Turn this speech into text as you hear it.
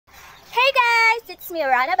it's me,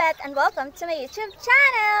 Ronabeth, and welcome to my YouTube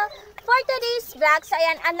channel. For today's vlog, so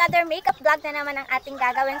ayan, another makeup vlog na naman ang ating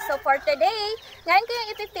gagawin. So for today, ngayon ko yung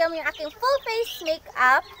ipifilm yung aking full face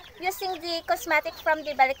makeup using the cosmetic from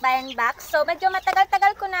the Balikbayan box. So medyo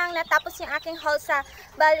matagal-tagal ko nang natapos yung aking haul sa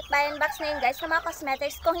Balikbayan box na yun guys, ng mga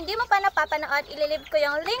cosmetics. Kung hindi mo pa napapanood, ililib ko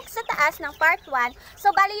yung link sa taas ng part 1. So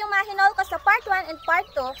bali yung mga hinol ko sa part 1 and part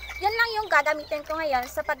 2, yun lang yung gagamitin ko ngayon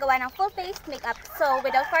sa paggawa ng full face makeup. So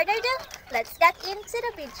without further ado, let's get into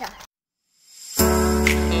the video.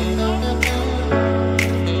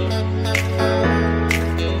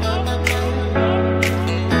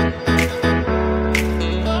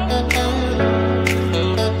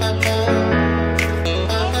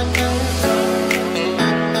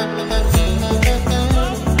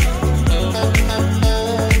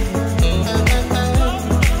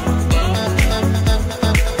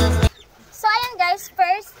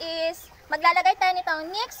 Maglalagay tayo nitong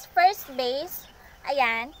NYX First Base.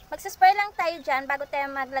 Ayan. Magsaspray lang tayo dyan bago tayo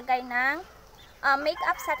maglagay ng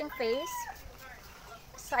makeup setting face.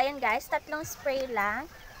 So, ayan guys. Tatlong spray lang.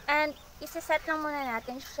 And, isiset lang muna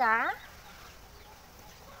natin siya.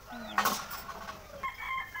 Ayan.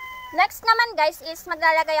 Next naman guys is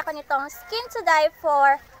maglalagay ako nitong Skin to Die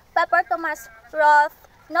for Pepper Thomas Roth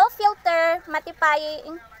No Filter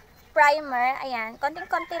Mattifying Primer. Ayan.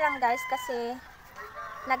 Konting-konti lang guys kasi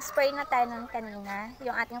nag-spray na tayo nun kanina,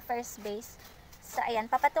 yung ating first base. So, ayan,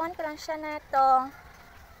 papatungan ko lang siya na itong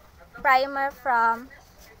primer from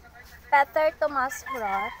Pepper Thomas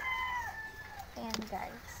Roth. Ayan,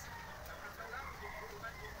 guys.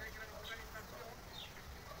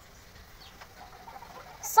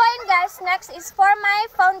 So, ayan guys, next is for my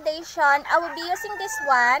foundation. I will be using this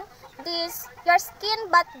one. This, Your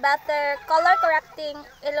Skin But Better Color Correcting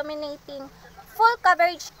Illuminating Full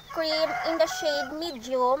Coverage Cream in the shade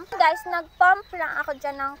medium. Guys, nag-pump lang ako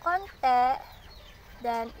dyan ng konti.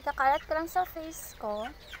 Then, ikakalat ko lang sa face ko.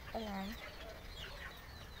 Ayan.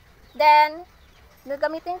 Then,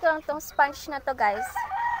 gagamitin ko lang tong sponge na to guys.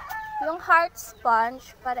 Yung heart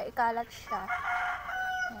sponge para ikalat siya.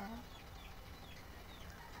 Ayan.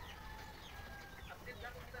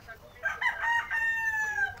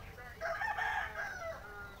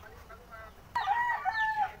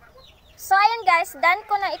 So, ayan guys, done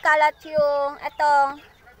ko na ikalat yung itong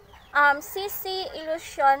CC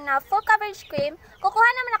Illusion na full coverage cream. Kukuha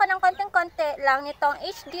naman ako ng konting-konti lang nitong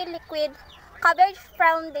HD Liquid Coverage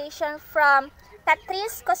Foundation from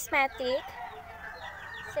Catrice Cosmetic.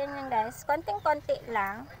 So, yun guys, konting-konti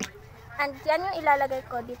lang. And yan yung ilalagay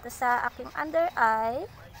ko dito sa aking under eye.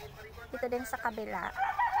 Dito din sa kabila.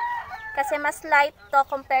 Kasi mas light to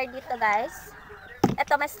compare dito guys.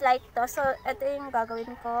 Ito mas light to. So, ito yung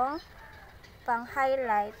gagawin ko pang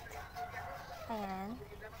highlight. Ayan.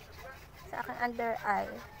 Sa aking under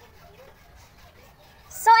eye.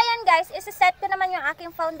 So, ayan guys. Isa-set ko naman yung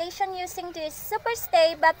aking foundation using this Super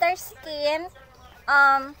Stay Butter Skin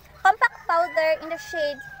Compact Powder in the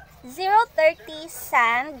shade 030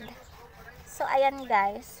 Sand. So, ayan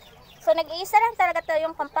guys. So, nag-iisa lang talaga to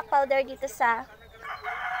yung compact powder dito sa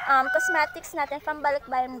cosmetics natin from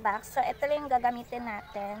Balikbayan box. So, ito lang yung gagamitin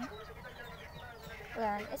natin.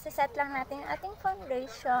 Ayan, isa-set lang natin yung ating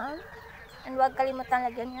foundation. And huwag kalimutan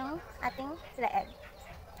lagyan yung ating leeg.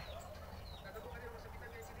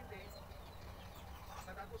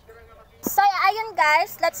 So, ayun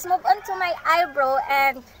guys, let's move on to my eyebrow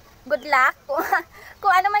and good luck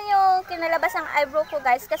kung ano man yung kinalabas ng eyebrow ko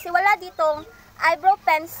guys. Kasi wala ditong eyebrow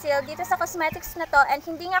pencil dito sa cosmetics na to and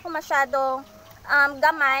hindi nga ako masyadong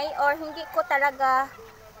gamay or hindi ko talaga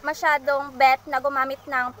masyadong bet na gumamit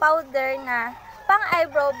ng powder na pang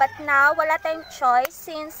eyebrow, but now wala tayong choice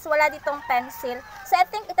since wala ditong pencil. So I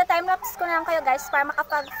think ita-timelapse ko na lang kayo guys para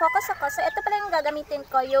makapag-focus ako. So ito pala yung gagamitin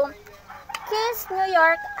ko, yung Kiss New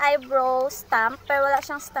York Eyebrow Stamp, pero wala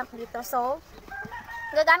siyang stamp dito. So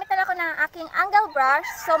gagamit na ako ng aking angle brush.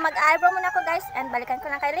 So mag-eyebrow muna ako guys and balikan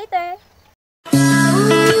ko na kayo later.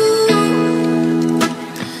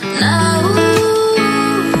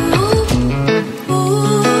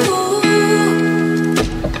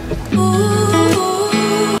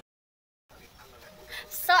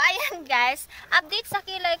 Guys, update sa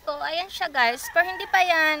kilay ko, ayan siya guys, pero hindi pa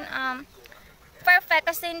yan perfect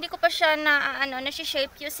kasi hindi ko pa siya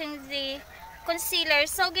na-shape using the concealer.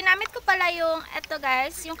 So, ginamit ko pala yung ito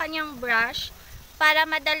guys, yung kanyang brush para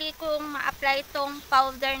madali kong ma-apply itong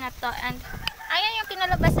powder na to. And, ayan yung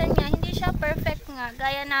kinalabasan niya, hindi siya perfect nga,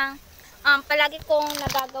 gaya ng palagi kong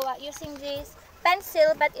nagagawa using this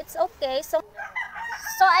pencil, but it's okay. So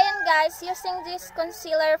ayan guys, using this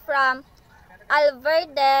concealer from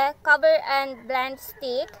Alverde Cover and Blend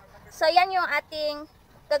Stick. So, yan yung ating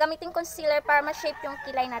gagamitin concealer para ma-shape yung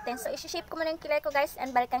kilay natin. So, isi-shape ko muna yung kilay ko guys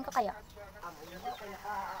and balikan ko kayo.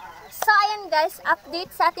 So, ayan guys,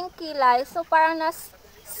 update sa ating kilay. So, parang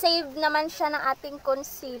save naman siya ng ating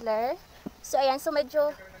concealer. So, ayan. So,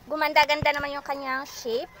 medyo gumanda-ganda naman yung kanyang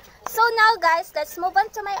shape. So, now guys, let's move on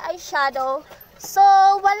to my eyeshadow. So,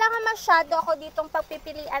 wala nga masyado ako ditong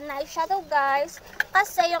pagpipilian na eyeshadow guys.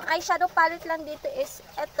 Kasi yung eyeshadow palette lang dito is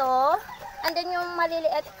ito. And then yung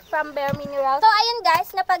maliliit from Bare Minerals. So, ayan guys,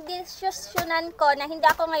 napag-desisyonan ko na hindi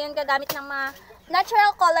ako ngayon gagamit ng mga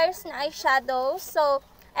natural colors na eyeshadow. So,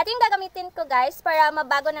 ito yung gagamitin ko guys para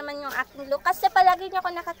mabago naman yung aking look. Kasi palagi niyo ako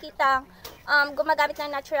nakakita gumagamit ng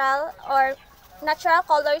natural or natural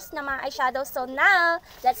colors na mga eyeshadow. So now,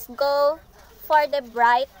 let's go for the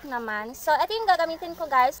bright naman. So ito yung gagamitin ko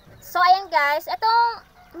guys. So ayan guys, itong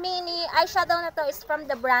mini eyeshadow na to is from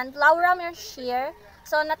the brand Laura Mercier.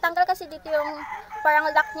 So natanggal kasi dito yung parang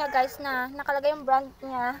lock niya guys na nakalagay yung brand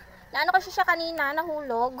niya. Naano kasi siya kanina,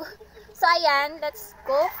 nahulog. So, ayan, let's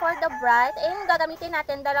go for the bright. Ayun, gagamitin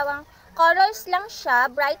natin. Dalawang colors lang siya,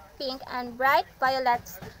 bright pink and bright violet.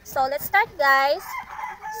 So, let's start, guys.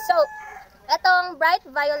 So, etong bright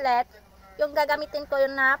violet, yung gagamitin ko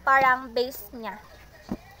yun na parang base niya.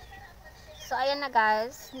 So, ayan na,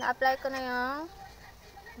 guys. Na-apply ko na yung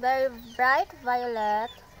very bright violet.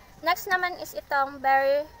 Next naman is itong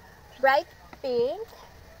very bright pink.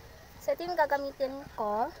 So, ito yung gagamitin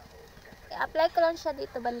ko. I-apply ko lang siya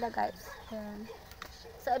dito banda guys. Ayan.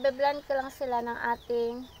 So, i-blend ko lang sila ng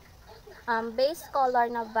ating base color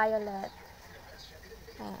na violet.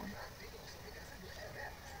 Ayan.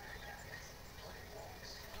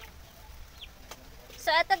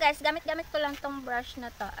 So, eto guys, gamit-gamit ko lang tong brush na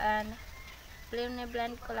to. And,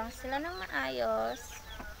 blend ko lang sila ng maayos.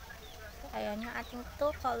 So, ayan, yung ating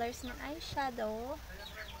two colors na eyeshadow.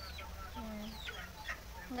 Ayan.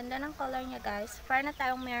 Ang ganda ng color niya guys. Para na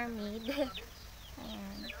tayong mermaid.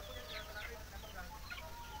 Ayan.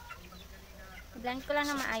 Blend ko lang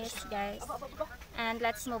na maayos guys. And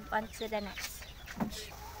let's move on to the next.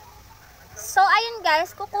 So ayun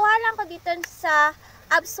guys. Kukuha lang ko dito sa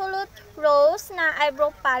Absolute Rose na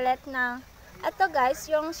eyebrow palette na ito guys.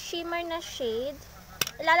 Yung shimmer na shade.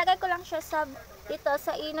 Ilalagay ko lang siya sa dito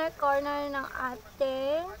sa inner corner ng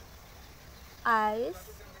ating eyes.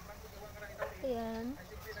 Ayan.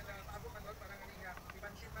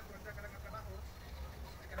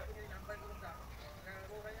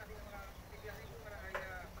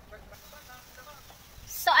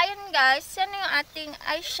 So, ayun guys, yan yung ating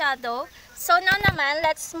eyeshadow. So, now naman,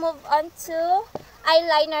 let's move on to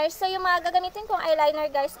eyeliner. So, yung mga gagamitin kong eyeliner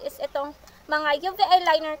guys is itong mga UV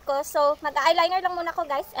eyeliner ko. So, mag-eyeliner lang muna ko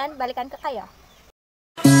guys and balikan ko kayo.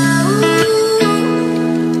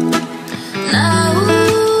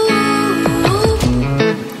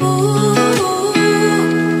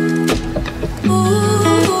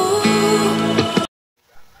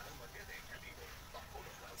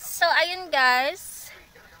 So, ayun guys.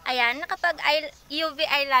 Ayan, nakapag-UV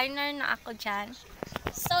eyeliner na ako dyan.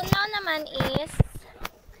 So, now naman is,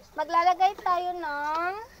 maglalagay tayo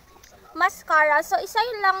ng mascara. So, isa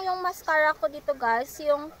yun lang yung mascara ko dito guys.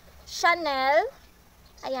 Yung Chanel.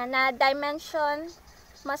 Ayan, na Dimension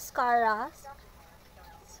Mascara.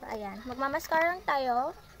 So, ayan. Magmamascara lang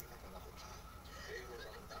tayo.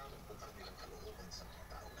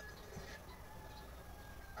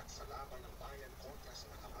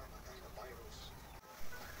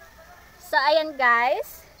 So, ayan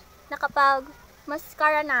guys,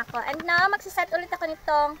 nakapag-mascara na ako. And now, magsaset ulit ako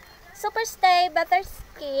nitong Superstay Better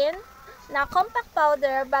Skin na compact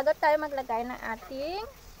powder bago tayo maglagay ng ating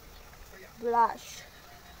blush.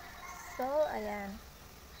 So, ayan.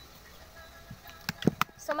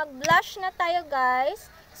 So, mag-blush na tayo guys.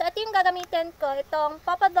 So, ito yung gagamitin ko. Itong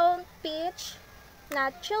Papa Don't Peach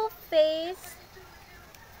na Chill Face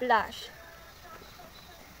Blush.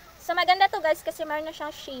 So, maganda to guys kasi meron na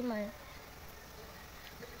siyang shimmer.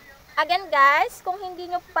 Again guys, kung hindi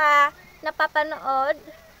nyo pa napapanood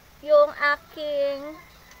yung aking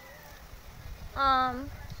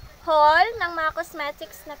haul ng mga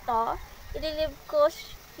cosmetics na to, i-leave ko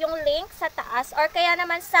yung link sa taas or kaya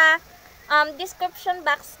naman sa description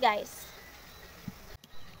box guys.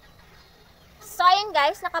 So ayun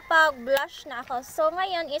guys, nakapag-blush na ako. So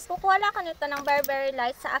ngayon is kukuha lang ako nito ng Very Very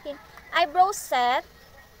Light sa aking eyebrow set.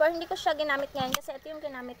 Pero hindi ko siya ginamit ngayon kasi ito yung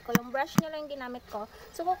ginamit ko. Yung brush nila yung ginamit ko.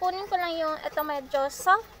 So, kukunin ko lang yung ito medyo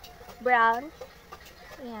soft brown.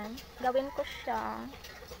 Ayan. Gawin ko siya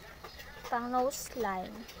pang nose line.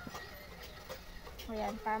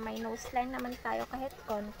 Ayan. Para may nose line naman tayo kahit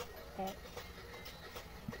konti.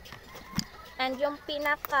 And yung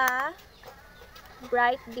pinaka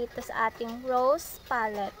bright dito sa ating rose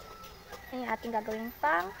palette. Yan yung ating gagawin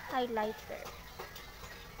pang highlighter.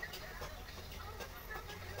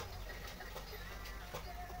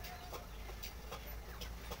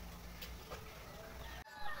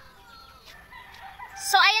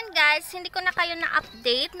 So, ayan guys, hindi ko na kayo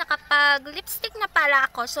na-update. Nakapag-lipstick na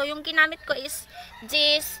pala ako. So, yung ginamit ko is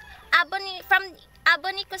this from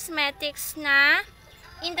Ebony Cosmetics na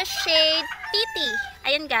in the shade Titi.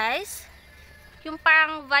 Ayan guys. Yung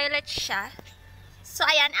parang violet siya. So,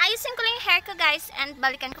 ayan. Ayusin ko lang yung hair ko guys and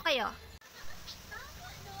balikan ko kayo.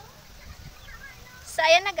 So,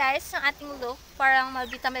 ayan na guys, ang ating look. Parang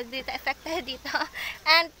maldita effect tayo dito.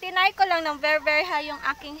 And, tinay ko lang ng very high yung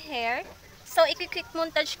aking hair. So, i-quick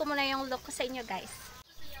montage ko muna yung look ko sa inyo guys.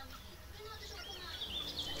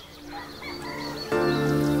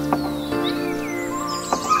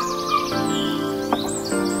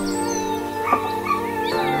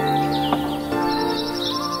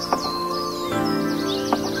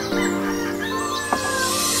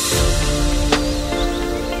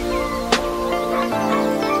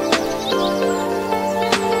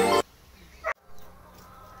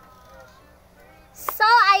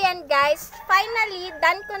 Guys, finally,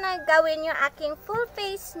 done ko na gawin yung aking full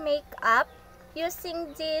face makeup using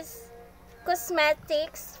this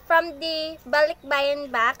cosmetics from the Balikbayan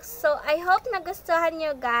box. So, I hope nagustuhan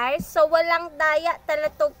nyo guys. So, walang daya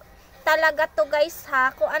talaga to guys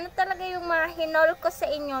ha. Kung ano talaga yung mga hinol ko sa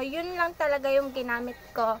inyo, yun lang talaga yung ginamit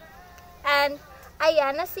ko. And,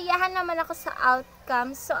 ayan, nasiyahan naman ako sa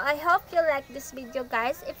outcome. So, I hope you like this video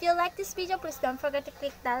guys. If you like this video, please don't forget to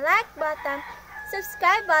click the like button,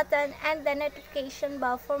 subscribe button, and the notification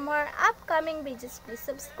bell for more upcoming videos. Please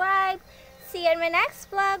subscribe. See you in my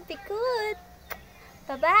next vlog. Be good.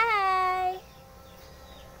 Bye-bye.